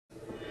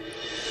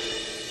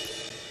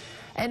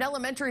An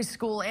elementary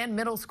school and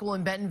middle school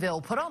in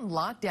Bentonville put on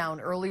lockdown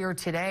earlier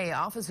today.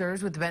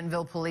 Officers with the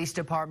Bentonville Police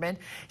Department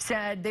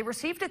said they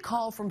received a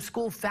call from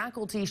school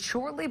faculty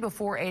shortly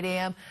before 8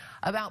 a.m.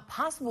 about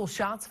possible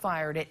shots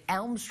fired at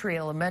Elms Tree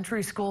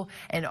Elementary School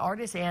and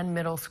Artis Ann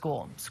Middle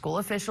School. School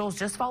officials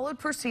just followed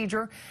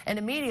procedure and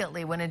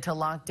immediately went into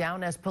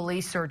lockdown as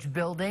police searched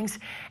buildings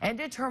and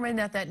determined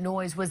that that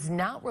noise was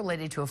not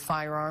related to a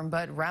firearm,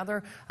 but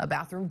rather a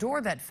bathroom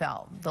door that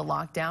fell. The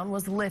lockdown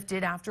was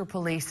lifted after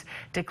police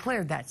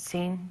declared that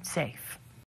scene safe.